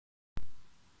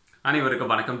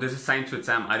அனைவருக்கும் வணக்கம். This is science with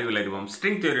சாம். அறிவியல் அறிவோம்.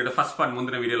 ஸ்ட்ரிங் தியரியோட ஃபர்ஸ்ட் பார்ட்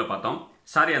முந்தின வீடியோல பார்த்தோம்.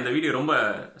 சாரி, அந்த வீடியோ ரொம்ப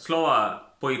ஸ்லோவா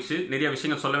போயிடுச்சு. நிறைய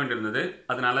விஷயங்கள் சொல்ல வேண்டியிருந்தது.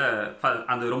 அதனால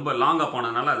அந்த ரொம்ப லாங்கா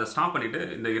போனதுனால அதை ஸ்டாப் பண்ணிட்டு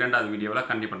இந்த இரண்டாவது வீடியோவில்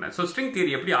கண்டிப்பாக பண்ணேன். ஸோ ஸ்ட்ரிங்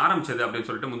தியரி எப்படி ஆரம்பிச்சது அப்படின்னு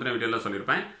சொல்லிட்டு முந்தின வீடியோவில்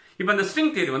சொல்லியிருப்பேன். இப்போ இந்த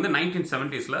ஸ்ட்ரிங் தியரி வந்து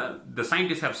 1970s the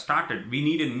scientists have started. We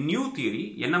need a new theory.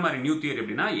 என்ன மாதிரி நியூ தியரி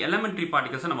அப்படின்னா, எலிமெண்ட்ரி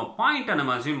பார்ட்டிகல்ஸ் நம்ம பாயிண்ட்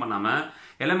நம்ம அசியூம் பண்ணாம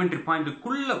எலிமெண்ட்ரி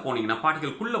பாயிண்ட்டுக்குள்ள போனீங்கன்னா,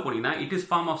 பார்ட்டிகல்குள்ள போனீங்கன்னா it is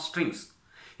form of strings.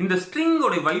 இந்த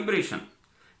ஸ்ட்ரிங்கோட vibration,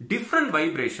 different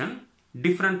vibration,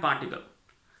 different particle.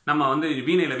 நம்ம வந்து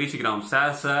வீணையில வீசிக்கிறோம் ச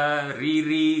ச ரீ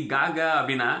ரீ காகா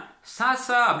அப்படின்னா, ச ச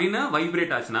அப்படின்னு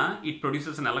வைப்ரேட் ஆச்சுன்னா இட்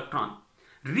ப்ரொடியூசஸ் அன் எலக்ட்ரான்.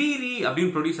 ரீ ரீ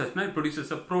அப்படின்னு ப்ரொடியூஸ் ஆச்சுன்னா இட்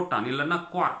ப்ரொடியூசஸ் அ புரோட்டான் இல்லைன்னா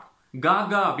குவார்க்.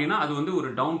 காகா அப்படின்னா அது வந்து ஒரு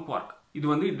டவுன் குவார்க். இது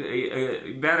வந்து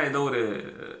வேற ஏதோ ஒரு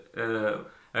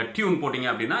டியூன் போட்டீங்க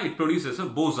அப்படின்னா இட் ப்ரொடியூசஸ் அ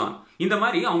போசான். இந்த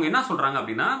மாதிரி அவங்க என்ன சொல்றாங்க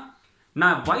அப்படின்னா,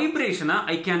 நான் வைப்ரேஷனை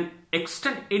I can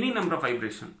extend any number of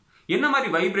vibration. என்ன மாதிரி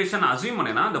வைப்ரேஷன் அசியூம்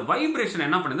பண்ணேன்னா, அந்த வைப்ரேஷன்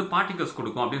என்ன பண்ணுது, பார்ட்டிகல்ஸ்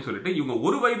கொடுக்கும் அப்படின்னு சொல்லிட்டு இவங்க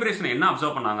ஒரு வைப்ரேஷனை என்ன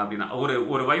அப்சர்வ் பண்ணாங்க அப்படின்னா,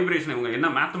 ஒரு வைப்ரேஷன் இவங்க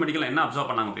என்ன மேத்தமெட்டிக்கலா என்ன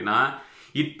அப்சர்வ் பண்ணாங்க அப்படின்னா,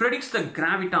 இட் ப்ரெடிக்ட்ஸ் த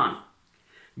கிராவிட்டான்.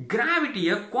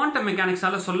 கிராவிட்டியை குவாண்டம்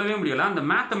மெக்கானிக்ஸால சொல்லவே முடியல, அந்த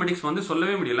மேத்தமெட்டிக்ஸ் வந்து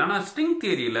சொல்லவே முடியல. ஆனா ஸ்ட்ரிங்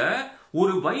தியரியில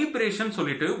ஒரு வைப்ரேஷன்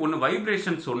சொல்லிட்டு ஒன்னு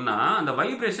வைப்ரேஷன் சொன்னா, அந்த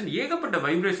வைப்ரேஷன் ஏகப்பட்ட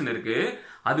வைப்ரேஷன் இருக்கு.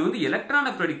 அது வந்து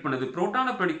எலக்ட்ரானை ப்ரெடிக்ட் பண்ணுது,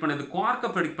 புரோட்டானை ப்ரெடிக்ட் பண்ணுது, குவார்க்கை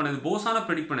ப்ரெடிக்ட் பண்ணுது, போசானை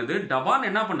ப்ரெடிக்ட் பண்ணுது. டபான்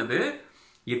என்ன பண்ணுது,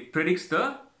 இட் ப்ரெடிக்ட்ஸ் த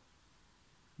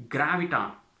கிராவிட்டான்.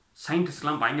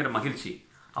 சயின்டிஸ்ட்லாம் பயங்கர மகிழ்ச்சி.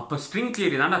 அப்ப ஸ்ட்ரிங்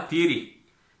தியரி தான்டா தியரி,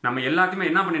 நம்ம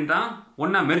எல்லாத்தையுமே என்ன பண்ணிட்டான்,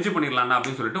 ஒன்னா மெர்ஜ் பண்ணிடலாம்டா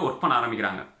அப்படின்னு சொல்லிட்டு ஒர்க் பண்ண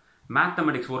ஆரம்பிக்கிறாங்க.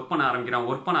 மேத்தமெட்டிக்ஸ் ஒர்க் பண்ண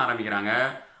ஆரம்பிக்கிறாங்க.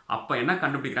 அப்ப என்ன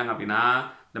கண்டுபிடிக்கிறாங்க அப்படின்னா,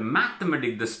 the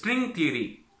mathematics, the string theory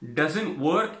doesn't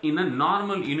work in a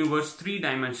normal universe 3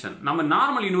 dimension. நம்ம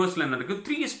நார்மல் யூனிவர்ஸ்ல என்ன இருக்கு,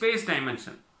 3 ஸ்பேஸ்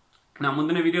டைமென்ஷன். நான்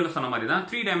முந்தின வீடியோல சொன்ன மாதிரி தான்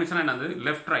 3 டைமென்ஷன் என்னது,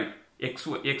 left right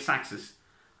X axis,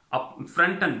 up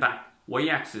front and back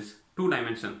Y axis 2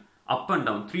 dimension, up and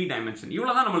down 3 dimension.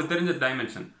 இவ்வளவுதான் நம்மளுக்கு தெரிஞ்ச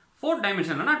டைமென்ஷன். 4th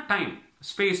டைமென்ஷன் என்னன்னா டைம்,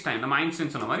 ஸ்பேஸ் டைம். நம்ம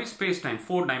ஐன்ஸ்டைன் சொன்ன மாதிரி ஸ்பேஸ் டைம்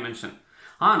 4 டைமென்ஷன்.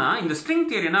 ஆனா இந்த ஸ்ட்ரிங்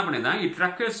தியரி என்ன பண்ணுதா, இட்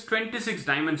ரெக்வயர்ஸ் 26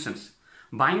 டைமென்ஷன்ஸ்.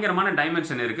 பயங்கரமான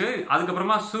டைமென்ஷன் இருக்கு.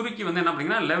 அதுக்கப்புறமா சுருக்கி வந்து என்ன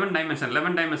பண்ணீங்கன்னா 11 டைமென்ஷன்.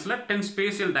 11 டைமென்ஷன்ல 10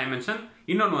 ஸ்பேஷியல் டைமென்ஷன்,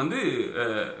 இன்னொன்று வந்து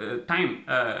time,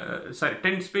 sorry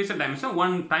 10 spatial dimension,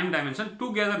 1 time dimension.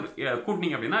 Together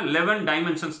கூட்டினீங்க அப்படின்னா 11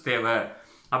 டைமென்ஷன்ஸ் தேவை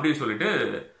அப்படின்னு சொல்லிட்டு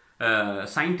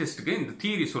சயின்டிஸ்டுக்கு இந்த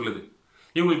தியரி சொல்லுது.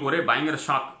 இவங்களுக்கு ஒரே பயங்கர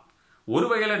ஷாக். ஒரு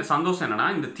வகையில சந்தோஷம் என்னன்னா,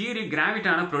 இந்த தியரி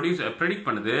கிராவிட்டான ப்ரெடிக்ட்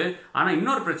பண்ணுது. ஆனா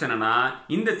இன்னொரு பிரச்சனைனா,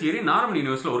 இந்த தியரி நார்மல்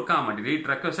யூனிவர்ஸ்ல ஒர்க் ஆக மாட்டேங்குது. It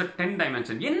requires 10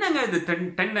 dimension. என்னங்க இது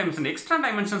 10 டைமென்ஷன், எக்ஸ்ட்ரா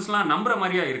டைமென்ஷன்ஸ்லாம் நம்புற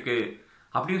மாதிரியா இருக்கு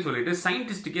அப்படின்னு சொல்லிட்டு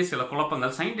சயின்டிஸ்டுக்கே சில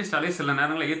குழப்பங்கள். சயின்டிஸ்டாலே சில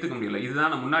நேரங்களில் ஏத்துக்க முடியல.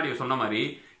 இதுதான் நான் முன்னாடி சொன்ன மாதிரி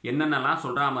என்னென்னலாம்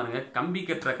சொல்றான் பாருங்க, கம்பி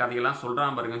கட்டுற கதையெல்லாம்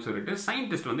சொல்றான் பாருங்கன்னு சொல்லிட்டு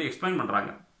சயின்டிஸ்ட் வந்து எக்ஸ்பிளைன்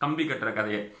பண்றாங்க. கம்பி கட்டுற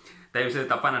கதையை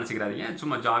தயவுசெய்து தப்பா நினைச்சுக்கிறாதீங்க,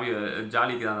 சும்மா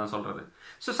ஜாலிக்கு தான் சொல்றது.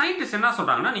 ஸோ சயின்டிஸ்ட் என்ன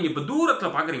சொல்றாங்கன்னா, நீங்க இப்ப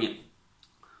தூரத்துல பாக்குறீங்க,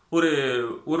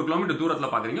 ஒரு கிலோமீட்டர் தூரத்துல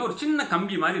பாக்குறீங்க, ஒரு சின்ன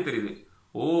கம்பி மாதிரி தெரியுது.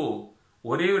 ஓ,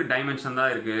 ஒரே ஒரு டைமென்ஷன்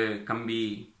தான் இருக்கு கம்பி.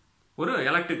 ஒரு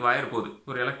எலக்ட்ரிக் வயர்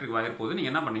போகுது,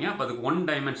 நீங்க என்ன பண்ணீங்க, அப்ப அதுக்கு 1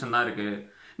 டைமென்ஷன் தான் இருக்கு.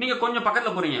 நீங்க கொஞ்சம்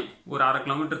பக்கத்துல போறீங்க, ஒரு 1/2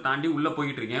 கிலோமீட்டர் தாண்டி உள்ள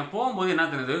போயிட்டு இருக்கீங்க. போகும்போது என்ன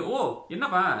தெரியுது, ஓ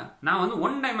என்னப்பா நான் வந்து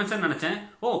 1 டைமென்ஷன் நினைச்சேன்,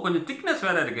 ஓ கொஞ்சம் திக்னஸ்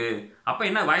வேற இருக்கு. அப்ப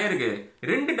என்ன வயருக்கு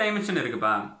 2 டைமென்ஷன்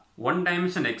இருக்குப்பா. 1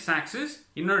 டைமென்ஷன் எக்ஸ் ஆக்சிஸ்,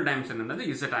 இன்னொரு டைமென்ஷன் என்னது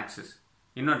இசட் ஆக்சிஸ்,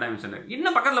 இன்னொரு டைமென்ஷன் இருக்கு.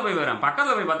 இன்னும் பக்கத்துல போய் வரேன்,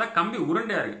 பக்கத்துல போய் பார்த்தா கம்பி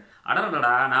உருண்டையா இருக்கு.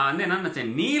 அடடா, நான் வந்து என்ன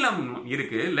நினைச்சேன், நீளம்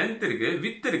இருக்கு, லென்த் இருக்கு,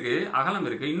 வித் இருக்கு, அகலம்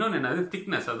இருக்கு, இன்னொன்னு என்னது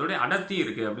திக்னஸ், அதோட அடர்த்தி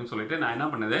இருக்கு அப்படின்னு சொல்லிட்டு நான் என்ன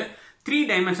பண்ணது, 3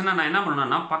 டைமென்ஷனா நான் என்ன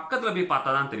பண்ணேன்னா பக்கத்துல போய்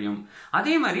பார்த்தா தான் தெரியும்.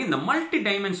 அதே மாதிரி இந்த மல்டி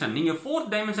டைமென்ஷன், நீங்க 4th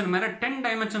டைமென்ஷன் மேல 10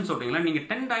 டைமென்ஷன் சொல்றீங்களா, நீங்க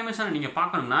 10 டைமென்ஷன் நீங்க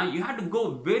பார்க்கணும்னா you have to go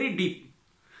very deep,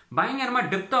 பயங்கரமா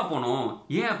டெப்தா போகணும்.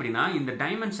 ஏன் அப்படின்னா இந்த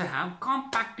டைமென்ஷன் ஹேவ்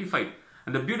காம்பாக்டிஃபைட்.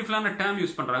 அந்த பியூட்டிஃபுல்லான டேர்ம்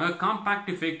யூஸ் பண்றாங்க,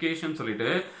 காம்பாக்டிஃபிகேஷன் சொல்லிட்டு.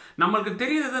 நம்மளுக்கு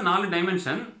தெரியுது 4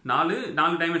 டைமென்ஷன்,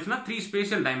 4 டைமென்ஷனா 3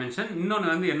 ஸ்பேஷியல் டைமென்ஷன், இன்னொன்று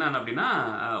வந்து என்ன அப்படின்னா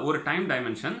ஒரு டைம்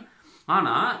டைமென்ஷன்.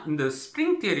 ஆனா இந்த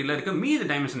ஸ்ட்ரிங் தியரியில இருக்க மீது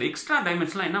டைமென்ஷன், எக்ஸ்ட்ரா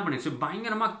டைமென்ஷன்லாம் என்ன பண்ணிச்சு,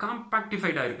 பயங்கரமா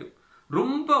காம்பாக்டிஃபைடா இருக்கு.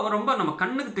 ரொம்ப நம்ம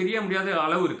கண்ணுக்கு தெரிய முடியாத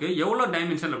அளவு இருக்கு. எவ்வளவு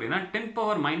டைமென்ஷன் அப்படின்னா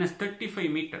 10⁻⁻35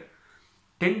 மீட்டர்.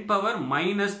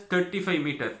 10⁻⁻35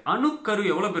 மீட்டர். அணுக்கரு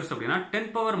எவ்வளவு பெருசு அப்படின்னா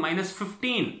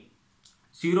 10⁻⁻15,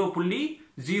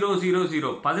 0.000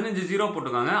 15 ஜீரோ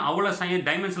போட்டுக்காங்க. அவ்வளவு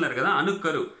டைமென்ஷன்ல இருக்கதான்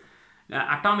அணுக்கரு,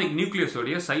 அட்டாமிக் நியூக்ளியஸ்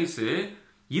உடைய சைஸ்.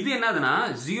 இது என்னதுன்னா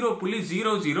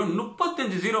 0.00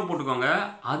 35 ஜீரோ போட்டுக்கோங்க.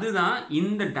 அதுதான்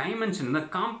இந்த டைமென்ஷன், இந்த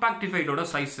காம்பாக்டிஃபைடோட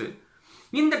சைஸ்.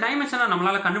 இந்த டைமென்ஷனை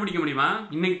நம்மளால கண்டுபிடிக்க முடியுமா?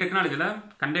 இன்னைக்கு டெக்னாலஜில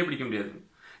கண்டுபிடிக்க முடியாது.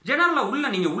 ஜெனரலா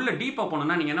நீங்க உள்ள டீப்பா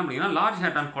போகணும்னா நீங்க என்ன பண்ணீங்கன்னா லார்ஜ்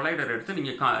ஹேட்ரான் கொலைடர் எடுத்து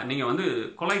நீங்க வந்து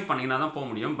கொலைட் பண்ணீங்கன்னா தான் போக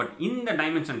முடியும். பட் இந்த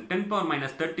டைமென்ஷன்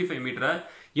 10⁻⁻35 மீட்டரை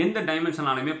எந்த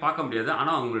டைமென்ஷனாலுமே பார்க்க முடியாது.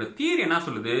 ஆனா அவங்களோட தியரி என்ன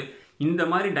சொல்லுது, இந்த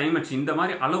மாதிரி டைமென்ஷன், இந்த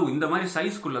மாதிரி அளவு, இந்த மாதிரி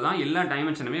சைஸ்க்குள்ள தான் எல்லா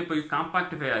டைமென்ஷனுமே போய்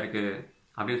காம்பாக்டிஃபையா இருக்கு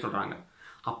அப்படின்னு சொல்றாங்க.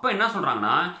 அப்ப என்ன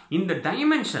சொல்றாங்கன்னா, இந்த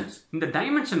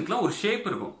டைமென்ஷனுக்குலாம் ஒரு ஷேப்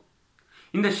இருக்கும்.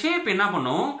 இந்த ஷேப் என்ன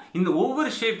பண்ணும், இந்த ஒவ்வொரு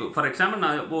ஷேப், ஃபார் எக்ஸாம்பிள்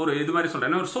நான் ஒரு இது மாதிரி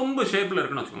சொல்றேன், ஒரு சொம்பு ஷேப்ல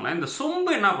இருக்குன்னு வச்சுக்கோங்களேன். இந்த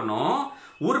சொம்பு என்ன பண்ணும்,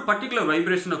 ஒரு பர்டிகுலர்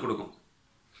வைப்ரேஷனை கொடுக்கும்.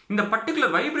 இந்த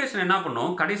பர்டிகுலர் வைப்ரேஷன் என்ன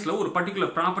பண்ணும், கடைசியில் ஒரு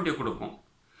பர்டிகுலர் ப்ராப்பர்ட்டியை கொடுக்கும்.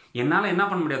 என்னால என்ன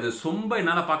பண்ண முடியாது, சொம்பை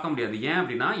என்னால பார்க்க முடியாது. ஏன்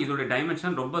அப்படின்னா இதோட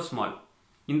டைமென்ஷன் ரொம்ப ஸ்மால்.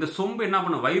 இந்த சொம்பு என்ன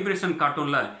பண்ணும், வைப்ரேஷன்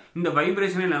காட்டும்ல, இந்த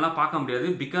வைப்ரேஷனை என்னால பார்க்க முடியாது.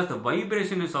 Because the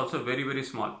vibration is also very very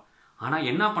small. ஆனா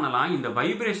என்ன பண்ணலாம், இந்த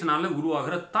வைப்ரேஷனால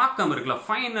உருவாகிற தாக்கம் இருக்குல்ல,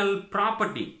 ஃபைனல்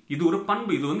ப்ராப்பர்ட்டி, இது ஒரு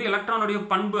பண்பு, இது வந்து எலக்ட்ரானுடைய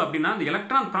பண்பு அப்படின்னா இந்த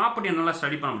எலக்ட்ரான் ப்ராப்பர்ட்டி என்னால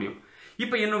ஸ்டடி பண்ண முடியும்.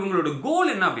 இப்போ உங்களோட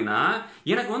கோல் என்ன அப்படின்னா,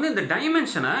 எனக்கு வந்து இந்த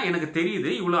டைமென்ஷனை எனக்கு தெரியுது,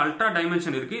 இவ்வளவு அல்ட்ரா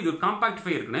டைமென்ஷன் இருக்கு, இது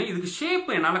காம்பாக்டிஃபை இருக்குன்னு, இதுக்கு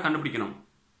ஷேப் என்னால கண்டுபிடிக்கணும்.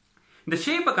 இந்த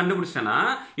ஷேப்பை கண்டுபிடிச்சேன்னா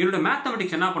என்னோட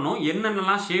மேத்தமெட்டிக்ஸ் என்ன பண்ணும்,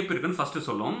 என்னென்னலாம் ஷேப் இருக்குன்னு ஃபர்ஸ்ட்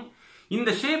சொல்லும். இந்த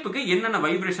ஷேப்புக்கு என்னென்ன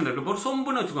வைப்ரேஷன் இருக்கு. ஒரு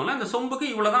சொம்புன்னு வச்சுக்கோங்களேன், இந்த சொம்புக்கு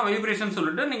இவ்வளவுதான் வைப்ரேஷன்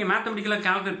சொல்லிட்டு நீங்க மேத்தமெட்டிக்கலா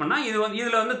கால்குலேட் பண்ணா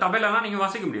இதுல வந்து தபைலெல்லாம் நீங்க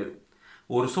வாசிக்க முடியாது.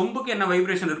 ஒரு சொம்புக்கு என்ன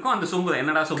வைப்ரேஷன் இருக்கும், அந்த சொம்பு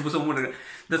என்னடா சொம்பு இருக்கு,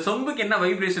 இந்த சொம்புக்கு என்ன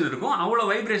வைப்ரேஷன் இருக்கும்,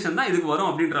 அவ்வளவு வைப்ரேஷன் தான் இதுக்கு வரும்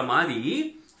அப்படின்ற மாதிரி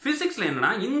பிசிக்ஸ்ல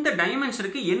என்னன்னா, இந்த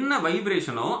டைமென்ஷனுக்கு என்ன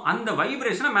வைப்ரேஷனோ அந்த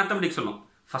வைப்ரேஷனை மேத்தமெட்டிக்ஸ் சொல்லும்.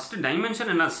 ஃபர்ஸ்ட்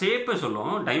டைமென்ஷன் என்ன ஷேப்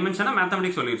சொல்லும், டைமென்ஷனை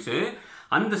மேத்தமெட்டிக்ஸ் சொல்லிருச்சு.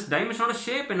 அந்த டைமென்ஷனோட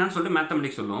ஷேப் என்னன்னு சொல்லிட்டு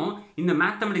மேத்தமெட்டிக்ஸ் சொல்லும். இந்த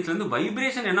மேத்தமெட்டிக்ஸ்ல இருந்து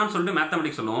வைப்ரேஷன் என்னன்னு சொல்லிட்டு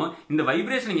மேத்தமெட்டிக்ஸ் சொல்லும். இந்த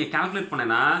வைப்ரேஷன் நீங்க கால்குலேட்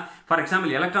பண்ணனா, ஃபார்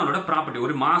எக்ஸாம்பிள் எலக்ட்ரானோட ப்ராப்பர்ட்டி,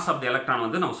 ஒரு மாஸ் ஆஃப் தி எலக்ட்ரான்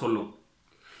வந்து நம்ம சொல்லும்.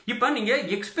 இப்போ நீங்க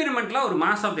எக்ஸ்பெரிமெண்ட்ல ஒரு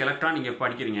மாஸ் ஆஃப் தி எலக்ட்ரான் நீங்க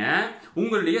படிக்கிறீங்க,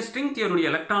 உங்களுடைய ஸ்ட்ரிங் தியரியோட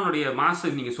எலக்ட்ரானுடைய மாஸ்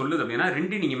நீங்க சொல்லுது அப்படின்னா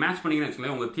ரெண்டு நீங்க மேட்ச் பண்ணீங்கன்னு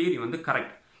வச்சுக்கோங்க, உங்க தியரி வந்து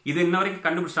கரெக்ட். இது இன்ன வரைக்கும்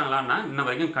கண்டுபிடிச்சாங்களான்னா இன்ன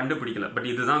வரைக்கும் கண்டுபிடிக்கல, பட்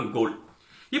இதுதான் கோல்.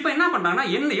 இப்போ என்ன பண்றாங்கன்னா,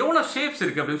 எவ்வளவு ஷேப்ஸ்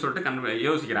இருக்கு அப்படின்னு சொல்லிட்டு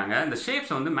யோசிக்கிறாங்க. இந்த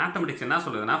ஷேப்ஸ் வந்து மேத்தமெட்டிக்ஸ் என்ன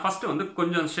சொல்லுதுன்னா, ஃபர்ஸ்ட் வந்து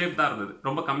கொஞ்சம் ஷேப் தான் இருந்தது,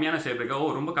 ரொம்ப கம்மியான ஷேப் இருக்கு,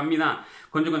 ரொம்ப கம்மி தான்,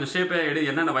 கொஞ்சம் ஷேப்பே எடு,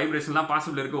 என்னென்ன வைப்ரேஷன்லாம்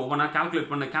பாசிபிள் இருக்கு ஒவ்வொன்றா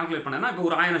கால்குலேட் பண்ணா இப்போ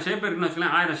ஒரு 1000 ஷேப் இருக்குன்னு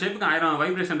வச்சுக்கலாம், 1000 ஷேப்புக்கு 1000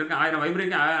 வைப்ரேஷன் இருக்கு, 1000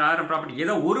 வைப்ரேஷன் 1000 ப்ராப்பர்ட்டி,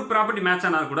 ஏதோ ஒரு ப்ராப்பர்ட்டி மேட்ச்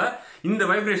ஆனா கூட இந்த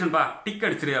வைப்ரேஷன் பா டிக்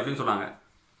அடிச்சிரு அப்படின்னு சொல்றாங்க.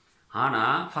 ஆனா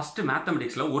ஃபர்ஸ்ட்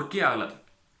மேத்தமெட்டிக்ஸ்ல ஒர்க்கே ஆகல.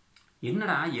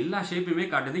 என்னடா எல்லா ஷேப்புமே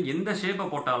காட்டுது, எந்த ஷேப்பை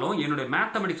போட்டாலும் என்னுடைய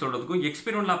மேத்தமெட்டிக்ஸ் சொல்றதுக்கும்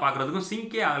எக்ஸ்பெரிமெண்ட்ல பாக்குறதுக்கும்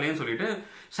சிங்கே ஆகலைன்னு சொல்லிட்டு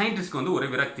சயின்டிஸ்ட்க்கு வந்து ஒரு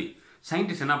விரக்தி.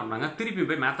 சயின்டிஸ்ட் என்ன பண்றாங்க, திருப்பி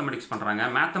போய் மேத்தமெட்டிக்ஸ் பண்றாங்க.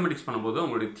 மேத்தமெட்டிக்ஸ் பண்ணும்போது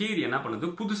அவங்களுடைய தியரி என்ன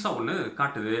பண்ணுது, புதுசா ஒன்று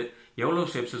காட்டுது.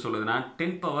 எவ்வளவு ஷேப்ஸ் சொல்லுதுன்னா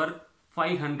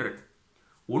 10⁵500,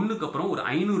 ஒண்ணுக்கு அப்புறம் ஒரு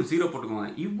 500 ஜீரோ போட்டுக்கோங்க,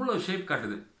 இவ்வளவு ஷேப்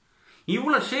காட்டுது.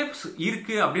 இவ்வளவு ஷேப்ஸ்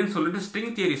இருக்கு அப்படின்னு சொல்லிட்டு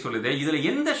ஸ்ட்ரிங் தியரி சொல்லுது. இதுல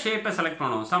எந்த ஷேப்பை செலக்ட்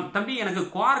பண்ணணும், தம்பி எனக்கு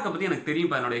குவார்க்கை பத்தி எனக்கு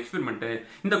தெரியும், என்னோட எக்ஸ்பெரிமெண்ட்,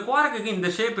 இந்த குவார்க்குக்கு இந்த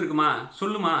ஷேப் இருக்குமா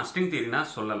சொல்லுமா, ஸ்ட்ரிங் தியரினா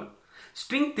சொல்லல.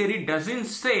 String theory doesn't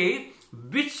say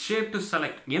which shape to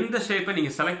select, எந்த ஷேப்பை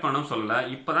நீங்க செலக்ட் பண்ணணும்னு சொல்லல.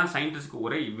 இப்பதான் சயின்டிஸ்ட்க்கு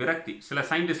ஒரே விரக்தி. சில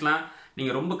சயின்டிஸ்ட்லாம்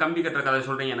நீங்க ரொம்ப கம்பி கட்டுற கதை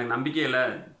சொல்றீங்க, எனக்கு நம்பிக்கை இல்லை,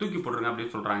 தூக்கி போடுறங்க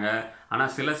அப்படின்னு சொல்றாங்க. ஆனா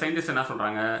சில சயின்டிஸ்ட் என்ன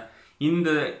சொல்றாங்க, இந்த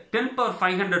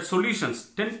 10⁵500 சொல்யூஷன்ஸ்,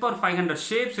 10⁵500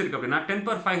 ஷேப்ஸ் இருக்கு அப்படின்னா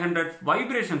 10⁵500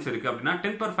 வைப்ரேஷன்ஸ் இருக்கு அப்படின்னா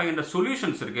 10⁵500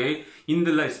 சொல்யூஷன்ஸ் இருக்கு.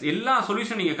 இந்த எல்லா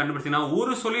சொல்யூஷன் நீங்க கண்டுபிடிச்சீங்கன்னா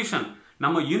ஒரு சொல்யூஷன்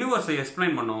நம்ம யூனிவர்ஸை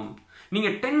எக்ஸ்பிளைன் பண்ணும். நீங்க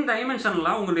 10 டைமென்ஷன்ல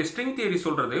உங்களுடைய ஸ்ட்ரிங் தியரி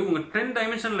சொல்றது, உங்க 10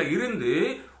 டைமென்ஷன்ல இருந்து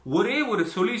ஒரே ஒரு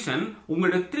சொல்யூஷன்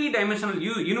உங்களுடைய 3 டைமென்ஷனல்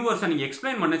யூனிவர்ஸை நீங்க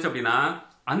எக்ஸ்பிளைன் பண்ணுச்சு அப்படின்னா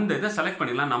அந்த இதை செலக்ட்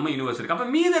பண்ணிடலாம் நம்ம யூனிவர்ஸ் இருக்கு. அப்ப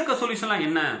மீத இருக்க சொல்யூஷன்லாம்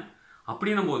என்ன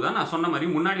அப்படின்னும் போது தான் நான் சொன்ன மாதிரி,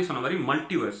 முன்னாடி சொன்ன மாதிரி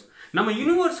மல்டிவர்ஸ். நம்ம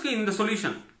யூனிவர்ஸ்க்கு இந்த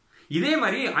சொல்யூஷன், இதே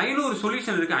மாதிரி 500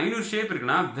 சொல்யூஷன் இருக்கு, 500 ஷேப்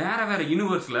இருக்குன்னா வேற வேற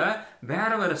யூனிவர்ஸ்ல வேற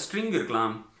வேற ஸ்ட்ரிங்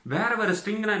இருக்கலாம். வேற வேற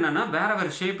ஸ்ட்ரிங்னா என்னன்னா வேற வேற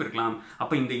ஷேப் இருக்கலாம்.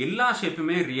 அப்ப இந்த எல்லா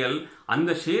ஷேப்புமே ரியல்.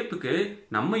 அந்த ஷேப்புக்கு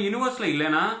நம்ம யூனிவர்ஸ்ல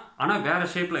இல்லைன்னா ஆனா வேற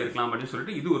ஷேப்ல இருக்கலாம் அப்படின்னு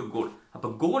சொல்லிட்டு இது ஒரு கோல். அப்ப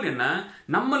கோல் என்ன,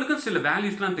 நம்மளுக்கு சில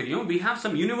வேல்யூஸ்லாம் தெரியும். we have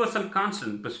some universal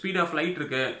constant. இப்போ ஸ்பீட் ஆஃப் லைட்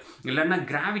இருக்கு, இல்லைன்னா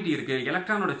கிராவிட்டி இருக்கு,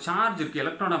 எலக்ட்ரானோட சார்ஜ் இருக்கு,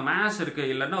 எலக்ட்ரானோட மேஸ் இருக்கு,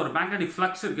 இல்லைன்னா ஒரு மேக்னெட்டிக்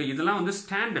ஃப்ளக்ஸ் இருக்கு. இதெல்லாம் வந்து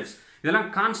ஸ்டாண்டர்ட்ஸ், இதெல்லாம்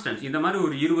கான்ஸ்டன்ட். இந்த மாதிரி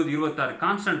ஒரு 20-26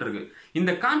 கான்ஸ்டன்ட் இருக்கு.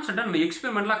 இந்த கான்ஸ்டன்ட்டை நம்ம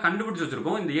எக்ஸ்பெரிமெண்ட்லாம் கண்டுபிடிச்சு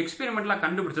வச்சிருக்கோம். இந்த எக்ஸ்பெரிமெண்ட்லாம்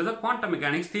கண்டுபிடிச்சதை குவாண்டம்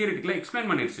மெக்கானிக்ஸ் தியரிட்டிக்கலா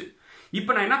எக்ஸ்பிளைன் பண்ணிருச்சு.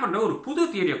 இப்போ நான் என்ன பண்றேன், ஒரு புது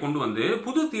தியரியை கொண்டு வந்து,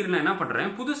 புது தியரியில என்ன பண்றேன்,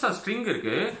 புதுசா ஸ்ட்ரிங்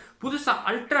இருக்கு, புதுசா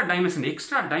அல்ட்ரா டைமென்ஷன்,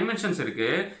 எக்ஸ்ட்ரா டைமென்ஷன்ஸ் இருக்கு.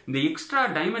 இந்த எக்ஸ்ட்ரா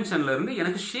டைமென்ஷன்ல இருந்து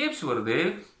எனக்கு ஷேப்ஸ் வருது,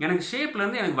 எனக்கு ஷேப்ல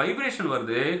இருந்து எனக்கு வைப்ரேஷன்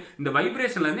வருது, இந்த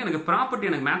வைப்ரேஷன்ல இருந்து எனக்கு ப்ராப்பர்ட்டி,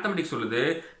 எனக்கு மேத்தமெட்டிக்ஸ் சொல்லுது.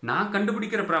 நான்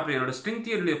கண்டுபிடிக்கிற ப்ராப்பர்ட்டி, என்னோட ஸ்ட்ரிங்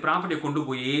தியரியுடைய ப்ராப்பர்ட்டியை கொண்டு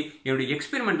போய் என்னோட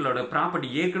எக்ஸ்பெரிமெண்டலோட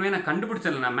ப்ராப்பர்ட்டி ஏற்கனவே நான்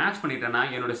கண்டுபிடிச்சதுல நான் மேட்ச் பண்ணிட்டேன்னா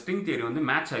என்னோட ஸ்ட்ரிங் தியரி வந்து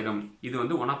மேட்ச் ஆயிடும். இது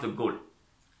வந்து ஒன் ஆஃப் த கோல்.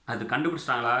 அது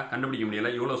கண்டுபிடிச்சிட்டாங்களா, கண்டுபிடிக்க முடியல.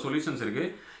 இவ்வளவு சொல்யூஷன்ஸ் இருக்கு,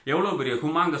 எவ்வளவு பெரிய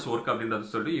ஹுமாங்கஸ் ஒர்க் அப்படின்றத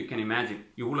சொல்லிட்டு யூ கேன் இமேஜின்.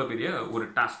 இவ்வளவு பெரிய ஒரு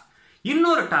டாஸ்க்.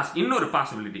 இன்னொரு டாஸ்க், இன்னொரு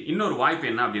பாசிபிலிட்டி, இன்னொரு வாய்ப்பு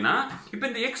என்ன அப்படின்னா, இப்போ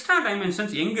இந்த எக்ஸ்ட்ரா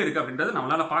டைமென்ஷன்ஸ் எங்க இருக்கு அப்படின்றது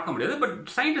நம்மளால பார்க்க முடியாது. பட்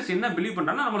சயின்டிஸ்ட் என்ன பிலீவ்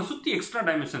பண்றாங்கன்னா, நம்மளை சுத்தி எக்ஸ்ட்ரா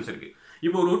டைமென்ஷன்ஸ் இருக்கு.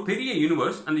 இப்போ ஒரு பெரிய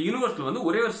யூனிவர்ஸ், அந்த யூனிவர்ஸ்ல வந்து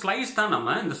ஒரே ஒரு ஸ்லைஸ் தான்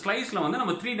நம்ம, இந்த ஸ்லைஸ்ல வந்து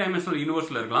நம்ம 3 டைமென்ஷனல்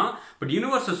யூனிவர்ஸ்ல இருக்கலாம். பட்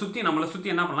யூனிவர்ஸை சுத்தி நம்மளை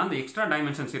சுத்தி என்ன பண்ணலாம், இந்த எக்ஸ்ட்ரா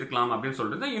டைமென்ஷன்ஸ் இருக்கலாம் அப்படின்னு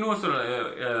சொல்றது யூனிவர்ஸோட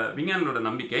விஞ்ஞானோட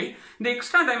நம்பிக்கை. இந்த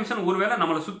எக்ஸ்ட்ரா டைமென்ஷன் ஒருவேளை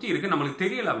நம்மளை சுத்தி இருக்கு, நம்மளுக்கு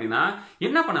தெரியல அப்படின்னா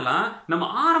என்ன பண்ணலாம், நம்ம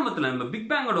ஆரம்பத்துல இந்த பிக்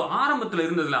பேங்கோட ஆரம்பத்துல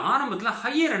இருந்ததுல ஆரம்பத்துல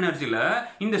ஹையர் எனர்ஜில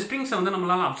இந்த ஸ்ட்ரிங்ஸை வந்து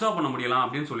நம்மளால அப்சர்வ் பண்ண முடியலாம்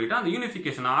அப்படின்னு சொல்லிட்டு அந்த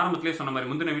யூனிஃபிகேஷன் ஆரம்பத்திலே சொன்ன மாதிரி,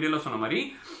 முந்தின வீடியோல சொன்ன மாதிரி,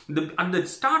 அந்த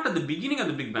start at the beginning of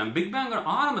the big bang, big bang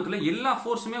ஆரம்பத்துல எல்லா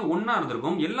ஃபோர்ஸுமே ஒன்னா இருந்திருக்கும்.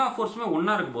 எல்லா ஃபோர்ஸுமே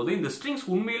ஒன்னா இருக்கும் போது இந்த ஸ்ட்ரிங்ஸ்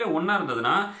உண்மையிலே ஒன்னா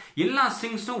இருந்ததுன்னா எல்லா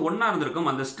ஸ்ட்ரிங்ஸும் ஒன்னா இருந்திருக்கும்.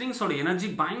 அந்த ஸ்ட்ரிங்ஸோட எனர்ஜி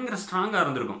பயங்கர ஸ்ட்ராங்கா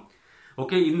இருந்திருக்கும்.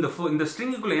 ஓகே, இந்த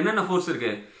ஸ்ட்ரிங்குக்குள்ள என்னென்ன ஃபோர்ஸ்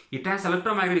இருக்கு? It has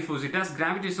electromagnetic force, it has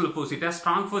gravitational force, it has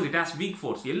strong force, it has week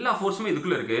force. எல்லா ஃபோர்ஸுமே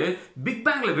இதுக்குள்ள இருக்கு. பிக்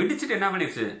பேங்ல வெடிச்சிட்டு என்ன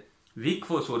பண்ணிருச்சு, வீக்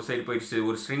ஃபோர்ஸ் ஒரு சைடு போயிடுச்சு,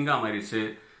 ஒரு ஸ்ட்ரிங்கா மாறிடுச்சு.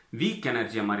 வீக்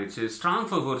எனர்ஜியா மாறிடுச்சு. ஸ்ட்ராங்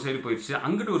ஃபோர்ஸ் ஒரு சைடு போயிடுச்சு,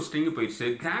 அங்கிட்டு ஒரு ஸ்ட்ரிங் போயிடுச்சு.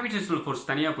 கிராவிடேஷனல் ஃபோர்ஸ்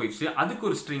தனியா போயிடுச்சு, அதுக்கு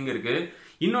ஒரு ஸ்ட்ரிங் இருக்கு.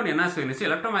 இன்னொன்று என்ன செய்யுச்சு,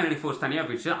 எலக்ட்ரோமேக்னெட்டிக் ஃபோர்ஸ் தனியா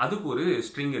போயிடுச்சு, அதுக்கு ஒரு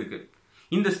ஸ்ட்ரிங் இருக்கு.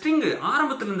 இந்த ஸ்ட்ரிங்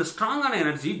ஆரம்பத்தில் இந்த ஸ்ட்ராங்கான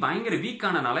எனர்ஜி பயங்கர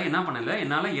வீக்கானனால என்ன பண்ணல,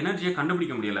 என்னால எனர்ஜியை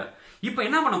கண்டுபிடிக்க முடியல. இப்போ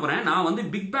என்ன பண்ண போறேன், நான் வந்து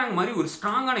பிக் பேங் மாதிரி ஒரு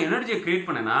ஸ்ட்ராங்கான எனர்ஜியை கிரியேட்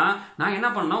பண்ணேன்னா நான் என்ன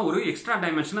பண்ணா, ஒரு எக்ஸ்ட்ரா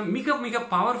டைமென்ஷனை மிக மிக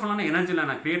பவர்ஃபுல்லான எனர்ஜியில்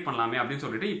நான் கிரியேட் பண்ணலாமே அப்படின்னு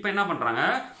சொல்லிட்டு இப்போ என்ன பண்றாங்க,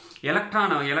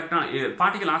 எலக்ட்ரான்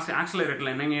பார்ட்டிகல்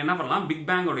ஆக்சிலரேட்டர்ல நீங்க என்ன பண்ணலாம், பிக்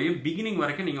பேங்கோடைய பிகினிங்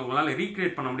வரைக்கும் நீங்க உங்களால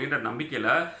ரீக்ரியேட் பண்ண முடியுன்ற நம்பிக்கையில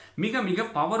மிக மிக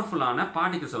பவர்ஃபுல்லான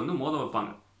பார்ட்டிகல்ஸ் வந்து மோத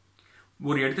வைப்பாங்க.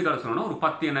 ஒரு எடுத்துக்காட்டு சொல்லணும்னா ஒரு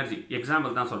 10 எனர்ஜி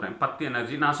எக்ஸாம்பிள் தான் சொல்றேன். 10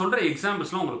 எனர்ஜி நான் சொல்ற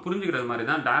எக்ஸாம்பிள்ஸ்லாம் உங்களுக்கு புரிஞ்சுக்கிறது மாதிரி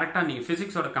தான். டைரக்டா நீங்க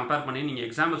பிசிக்ஸோட கம்பேர் பண்ணி நீங்க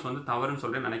எக்ஸாம்பிள்ஸ் வந்து தவறுன்னு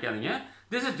சொல்லிட்டு நினைக்காதீங்க.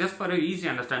 This is just for easy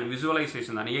understand,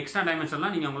 visualisation தான். நீங்க எக்ஸ்ட்ரா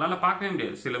டைமென்ஷன்லாம் நீங்க உங்களால பார்க்கவே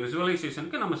முடியாது. சில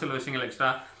விசுவலைசேஷனுக்கு நம்ம சில விஷயங்கள் எக்ஸ்ட்ரா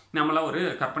நம்மளா ஒரு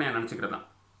கற்பனையா நினைச்சுக்கிறது தான்.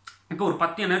 இப்போ ஒரு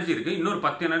 10 எனர்ஜி இருக்கு, இன்னொரு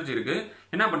 10 எனர்ஜி இருக்கு.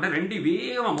 என்ன பண்றேன், 2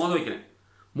 வேகமா மோத வைக்கிறேன்.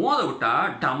 மோத விட்டா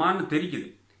டமான்னு தெரிக்குது.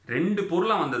 2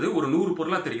 பொருளா வந்தது ஒரு 100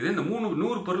 பொருளா தெரிக்குது. இந்த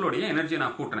 100 பொருளுடைய எனர்ஜியை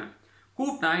நான் கூட்டுறேன்.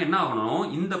 கூட்டினா என்ன ஆகணும்,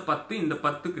 இந்த 10 இந்த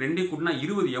 10க்கு 2 கூட்டினா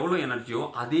 20 எவ்வளவு எனர்ஜியோ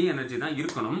அதே எனர்ஜி தான்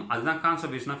இருக்கணும். அதுதான்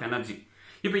கான்சர்வேஷன் ஆஃப் எனர்ஜி.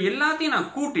 இப்போ எல்லாத்தையும் நான்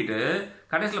கூட்டிட்டு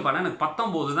கடைசியில் பார்த்தா எனக்கு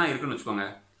 19 தான் இருக்குன்னு வச்சுக்கோங்க.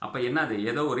 அப்போ என்னது,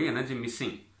 ஏதோ ஒரு எனர்ஜி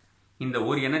மிஸ்ஸிங். இந்த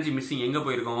ஒரு எனர்ஜி மிஸ்ஸிங் எங்க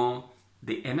போயிருக்கோம்,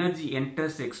 the energy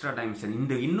enters extra dimension.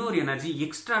 இந்த இன்னொரு எனர்ஜி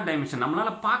எக்ஸ்ட்ரா டைமென்ஷன்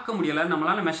நம்மளால பார்க்க முடியல,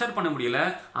 நம்மளால மெஷர் பண்ண முடியல.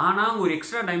 ஆனா ஒரு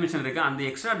எக்ஸ்ட்ரா டைமென்ஷன் இருக்கு, அந்த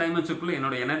எக்ஸ்ட்ரா டைமென்ஷனுக்குள்ள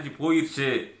என்னோட எனர்ஜி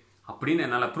போயிடுச்சு அப்படின்னு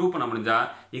என்னால ப்ரூவ் பண்ண முடிஞ்சா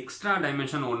எக்ஸ்ட்ரா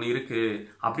டைமென்ஷன் ஒன்று இருக்கு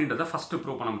அப்படின்றத ஃபர்ஸ்ட்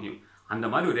ப்ரூவ் பண்ண முடியும். அந்த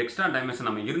மாதிரி ஒரு எக்ஸ்ட்ரா டைமென்ஷன்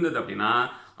நம்ம இருந்தது அப்படின்னா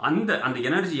அந்த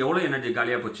எனர்ஜி எவ்வளவு எனர்ஜி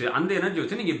காலியா போச்சு, அந்த எனர்ஜி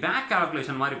வச்சு நீங்க பேக்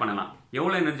கால்குலேஷன் மாதிரி பண்ணலாம்.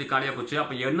 எவ்வளவு எனர்ஜி காலியா போச்சு,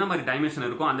 அப்ப என்ன மாதிரி டைமென்ஷன்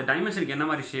இருக்கும், அந்த டைமென்ஷனுக்கு என்ன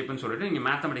மாதிரி ஷேப்னு சொல்லிட்டு நீங்க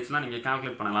மேத்தமெட்டிக்ஸ்லாம் நீங்க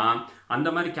கால்குலேட் பண்ணலாம். அந்த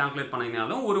மாதிரி கால்குலேட்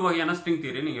பண்ணீங்கனாலும் ஒரு வகையான ஸ்ட்ரிங்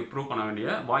தியரி நீங்க ப்ரூவ் பண்ண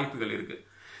வேண்டிய வாய்ப்புகள் இருக்கு.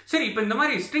 சரி, இப்போ இந்த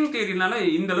மாதிரி ஸ்ட்ரிங் தியரினால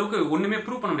இந்த அளவுக்கு ஒண்ணுமே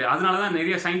ப்ரூவ் பண்ண முடியாது. அதனாலதான்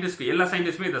நிறைய சயின்டிஸ்ட், எல்லா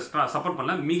சயின்டிஸ்டுமே இதை சப்போர்ட்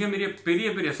பண்ணல. மிக மிக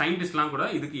பெரிய சயின்டிஸ்ட்லாம் கூட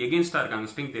இதுக்கு எகென்ஸ்டா இருக்காங்க.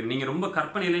 ஸ்ட்ரிங் தியரி நீங்க ரொம்ப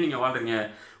கற்பனையில நீங்க வாழ்றீங்க,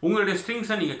 உங்களுடைய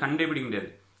ஸ்ட்ரிங்ஸை நீங்க கண்டுபிடிக்க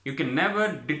முடியாது. You can never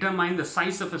determine the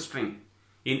size of a string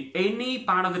in any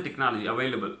part of the technology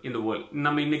available in the world.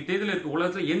 நம்ம இன்னைக்கு தேதியில இருக்க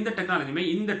உலகத்துல எந்த டெக்னாலஜியுமே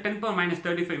இந்த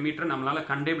 10⁻⁻35 மீட்டர் நம்மளால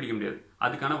கண்டுபிடிக்க முடியாது.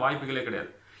 அதுக்கான வாய்ப்புகளே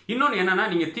கிடையாது. இன்னொன்று என்னன்னா,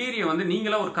 நீங்க தியரியை வந்து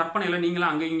நீங்களா ஒரு கற்பனையில நீங்களா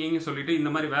அங்க இங்க சொல்லிட்டு இந்த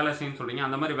மாதிரி வேலை செய்யணும்னு சொல்றீங்க,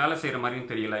 அந்த மாதிரி வேலை செய்யற மாதிரியும்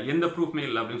தெரியல, எந்த ப்ரூஃப்மே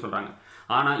இல்லை அப்படின்னு சொல்றாங்க.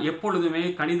 ஆனா எப்பொழுதுமே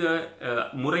கணித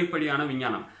முறைப்படியான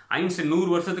விஞ்ஞானம், ஐன்ஸ்டைன் 100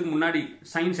 வருஷத்துக்கு முன்னாடி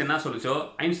சயின்ஸ் என்ன சொல்லுச்சோ,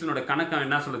 ஐன்ஸ்டைனோட கணக்கு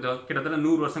என்ன சொல்லுச்சோ, கிட்டத்தட்ட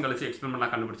 100 வருஷம் கழிச்சு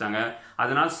எக்ஸ்பெரிமெண்ட்லாம் கண்டுபிடிச்சாங்க.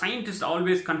 அதனால சயின்டிஸ்ட்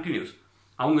ஆல்வேஸ் கண்டினியூஸ்.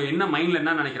 அவங்க என்ன மைண்ட்ல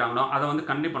என்ன நினைக்கிறாங்களோ அதை வந்து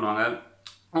கண்டினியூ பண்ணுவாங்க.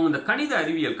 அவங்க இந்த கணித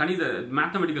அறிவியல், கணித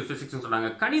மேத்தமெட்டிக்கல் பிசிக்ஸ்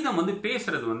சொல்றாங்க. கணிதம் வந்து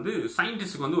பேசுறது வந்து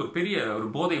சயின்டிஸ்டுக்கு வந்து ஒரு பெரிய ஒரு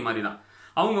போதை மாதிரி தான்.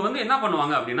 அவங்க வந்து என்ன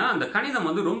பண்ணுவாங்க அப்படின்னா, அந்த கணிதம்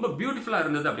வந்து ரொம்ப பியூட்டிஃபுல்லா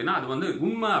இருந்தது அப்படின்னா அது வந்து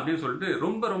உண்மை அப்படின்னு சொல்லிட்டு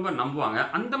ரொம்ப ரொம்ப நம்புவாங்க.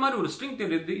 அந்த மாதிரி ஒரு string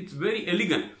theory it's very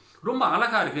elegant, ரொம்ப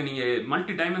அழகா இருக்கு. நீங்க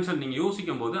மல்டி டைமென்ஷன் நீங்க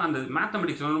யோசிக்கும் போது அந்த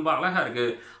மேத்தமெட்டிக்ஸ் ரொம்ப அழகா இருக்கு.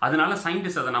 அதனால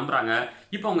சயின்டிஸ்ட் அதை நம்புறாங்க.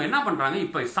 இப்போ அவங்க என்ன பண்றாங்க,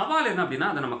 இப்ப சவால் என்ன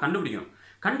அப்படின்னா அதை நம்ம கண்டுபிடிக்கணும்.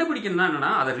 கண்டுபிடிக்கணும்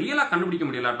என்னன்னா, அதை ரியலா கண்டுபிடிக்க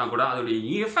முடியலாட்டா கூட அதோடைய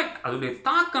எஃபெக்ட், அதோடைய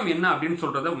தாக்கம் என்ன அப்படின்னு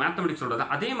சொல்றத மேத்தமெட்டிக்ஸ் சொல்றது.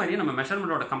 அதே மாதிரியே நம்ம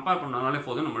மெஷர்மெண்டோட கம்பேர் பண்ணாலே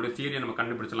போதும், நம்மளுடைய தியரியை நம்ம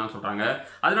கண்டுபிடிச்சலாம் சொல்றாங்க.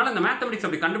 அதனால இந்த மேத்தமெட்டிக்ஸ்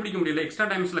அப்படி கண்டுபிடிக்க முடியல, எக்ஸ்ட்ரா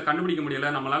டைம்ஸ்ல கண்டுபிடிக்க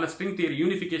முடியல, நம்மளால ஸ்ட்ரிங் தியரி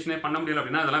யூனிஃபிகேஷனே பண்ண முடியல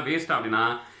அப்படின்னா அதெல்லாம் வேஸ்ட். அப்படின்னா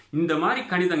இந்த மாதிரி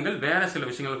கணிதங்கள் வேற சில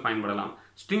விஷயங்கள் பயன்படலாம்.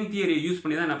 ஸ்ட்ரிங் தியரியை யூஸ்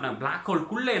பண்ணி தான் என்ன பண்ண, பிளாக்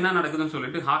ஹோல்குள்ள என்ன நடக்குதுன்னு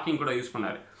சொல்லிட்டு ஹாக்கிங் கூட யூஸ்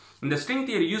பண்ணாரு. இந்த ஸ்ட்ரிங்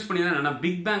தியரி யூஸ் பண்ணி தான் என்ன,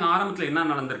 பிக் பேங் ஆரம்பத்தில் என்ன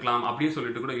நடந்திருக்கலாம் அப்படின்னு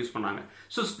சொல்லிட்டு கூட யூஸ் பண்ணாங்க.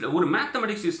 ஸோ ஒரு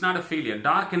mathematics is not a failure.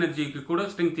 Dark எனர்ஜிக்கு கூட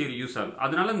ஸ்ட்ரிங் தியரி யூஸ் ஆகுது.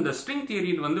 அதனால இந்த ஸ்ட்ரிங்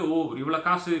தியரி வந்து இவ்வளவு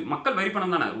காசு, மக்கள்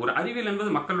வரிப்பணம் தானே. ஒரு அறிவியல் என்பது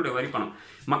மக்களுடைய வரிப்பணம்.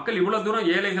 மக்கள் இவ்வளவு தூரம்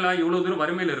ஏழைகளா இவ்வளவு தூரம்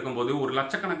வறுமையில் இருக்கும்போது ஒரு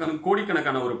லட்சக்கணக்கான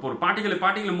கோடிக்கணக்கான ஒரு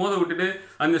பாட்டிகளை மோத விட்டுட்டு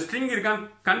அந்த ஸ்ட்ரிங் இருக்கான்னு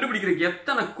கண்டுபிடிக்கிறதுக்கு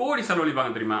எத்தனை கோடி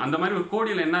செலவழிப்பாங்க தெரியுமா? அந்த மாதிரி ஒரு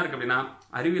கோடியில் என்ன இருக்கு அப்படின்னா,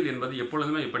 அறிவியல் என்பது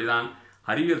எப்பொழுதுமே இப்படிதான்.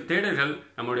 அறிவியல் தேடல்கள்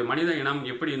நம்முடைய மனித இனம்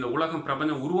எப்படி இந்த உலகம்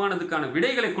பிரபஞ்சம் உருவானதுக்கான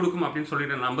விடைகளை கொடுக்கும் அப்படின்னு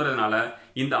சொல்லிட்டு நம்புறதுனால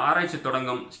இந்த ஆராய்ச்சி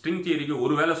தொடங்கும். ஸ்ட்ரிங் தியரிக்கு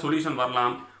ஒருவேளை சொல்யூஷன்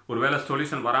வரலாம், ஒருவேளை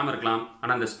சொல்யூஷன் வராமல் இருக்கலாம்.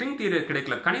 ஆனால் அந்த ஸ்ட்ரிங் தியரி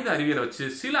கிடைக்கல கணித அறிவியலை வச்சு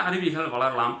சில அறிவியல்கள்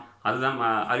வளரலாம். அதுதான்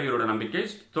அறிவியலோட நம்பிக்கை.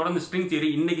 தொடர்ந்து ஸ்ட்ரிங் தியரி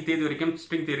இன்னைக்கு தேதி வரைக்கும்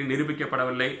ஸ்ட்ரிங் தியரி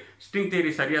நிரூபிக்கப்படவில்லை. ஸ்ட்ரிங்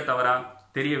தியரி சரியா தவறா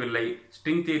தெரியவில்லை.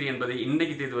 ஸ்ட்ரிங் தியரி என்பது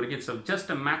இன்னைக்கு தேதி வரைக்கும் it's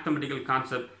just a mathematical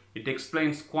concept. It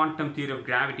explains quantum theory of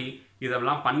gravity.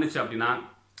 இதெல்லாம் பண்ணுச்சு அப்படின்னா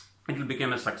it will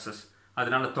become a success.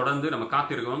 அதனால தொடர்ந்து நம்ம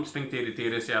காத்திருக்கிறோம் ஸ்ட்ரிங் தியரி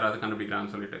தியரிஸ் யாராவது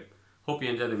கண்டுபிடிக்கிறாங்கன்னு சொல்லிட்டு. Hope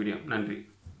you enjoy the video. நன்றி.